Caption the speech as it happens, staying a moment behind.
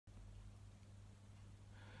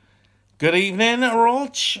Good evening,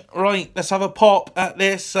 Rog. Right, let's have a pop at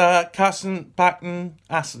this Cassent, Backen,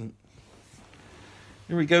 Hassent.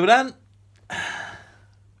 Here we go then.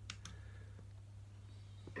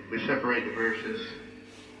 We separate the verses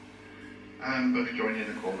and both join in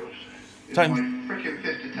the chorus. It's Time. my freaking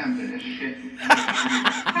fifth attempt at this shit.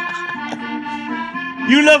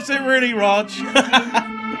 You loves it really, Rog. So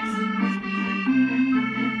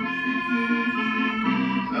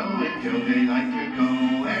until they like to go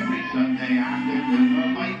every Sunday afternoon, a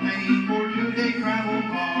light made for 2-day travel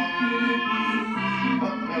far.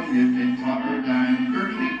 But no lived in Rotterdam,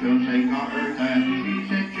 Gertie Bill say got her down. She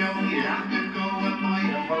said, Joe, you have to go and buy a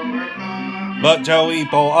motor car. But Joey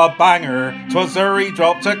bought a banger, 'twas there he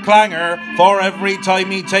dropped a clanger, for every time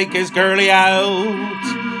he take his girlie out.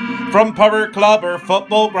 From pub or club or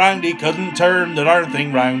football ground, he couldn't turn the darn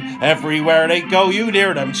thing round. Everywhere they go, you'd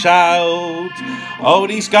hear them shout. Oh,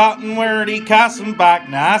 he's gotten where he Cassent back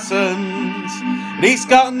Hassent. He's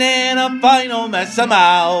gotten in a final mess of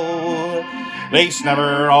mouth. They's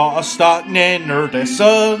never ought to starting in their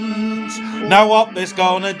distance. Now what they's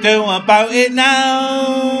gonna do about it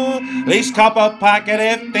now? They's cop a packet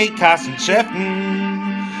if they Cassent shifting.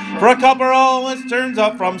 For a copper always turns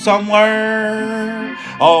up from somewhere.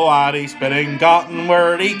 Oh, Adge's been gotten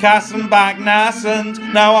where he Cassent back Hassent.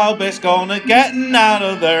 Now how this gonna getting out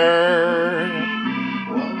of there?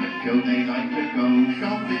 Well, with Joe they like to go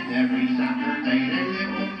shopping every Saturday. Their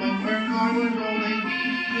little motor car was all they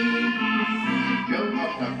need. Joe got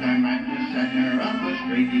stuck down at the centre of the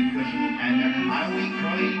street. He couldn't enter. How he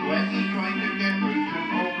cried when he tried to get through to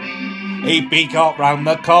me. He beat up round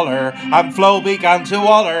the collar, and Flo began to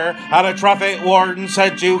holler, and a traffic warden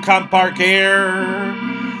said, you can't park here.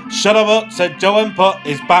 Shut up, said Joe, and put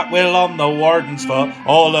his back wheel on the warden's foot.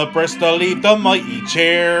 All of Bristol leave the mighty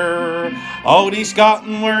cheer. Oh, he's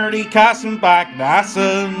gotten where he Cassent back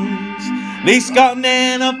Hassent. He's gotten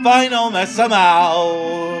in a final mess of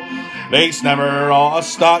mouth. They's never ought to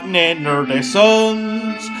starting in their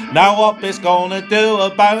distance. Now what is gonna do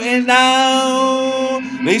about it now?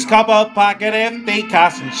 These cop a packet if they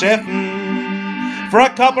Cassent shifting. For a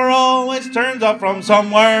copper always turns up from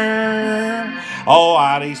somewhere. Oh,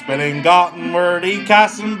 Adge's been gotten where he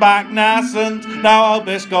Cassent back Hassent. Now how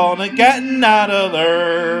this gonna getting out of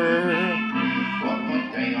there?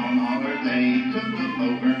 One day on holiday, took the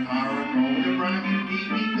motor car and rolled a brand new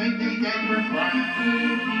TV, they get for grand.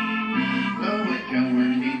 So with Joe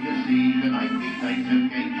we're keen to see the nightly sights of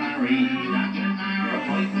Gay Paris. That's an hour of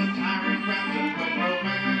life with tiring grounds of quick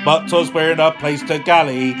romance. But 'twas weird a place to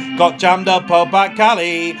galley. Got jammed up pub at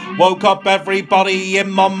Cali. Woke up everybody in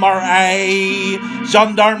Montmartre.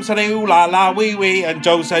 Gendarme said ooh la la wee wee, and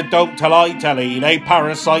Joe said don't tell I telly. They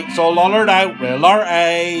parasites all hollered out real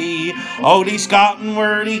R.A. Oh, he's gotten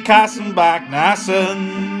where he Cassent back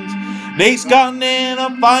Hassent. They's gotten in a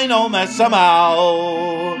final mess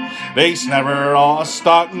somehow. They's never ought to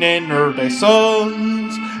starting in their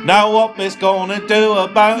distance. Now what is gonna do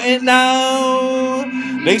about it now?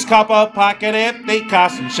 They's cop a packet if they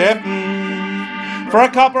Cassent shifting. For a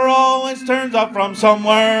copper always turns up from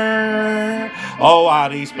somewhere. Oh,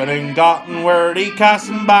 Adge's been gotten where he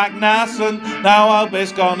Cassent back Hassent. Now how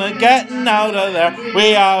is gonna getting out of there?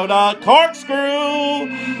 We out a corkscrew.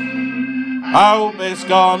 Hope it's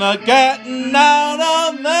gonna getting out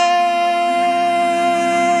of there.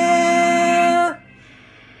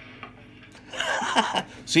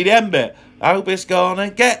 See the end bit? I hope it's gonna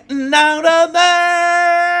getting out of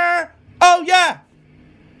there. Oh yeah,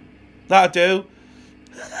 that'll do.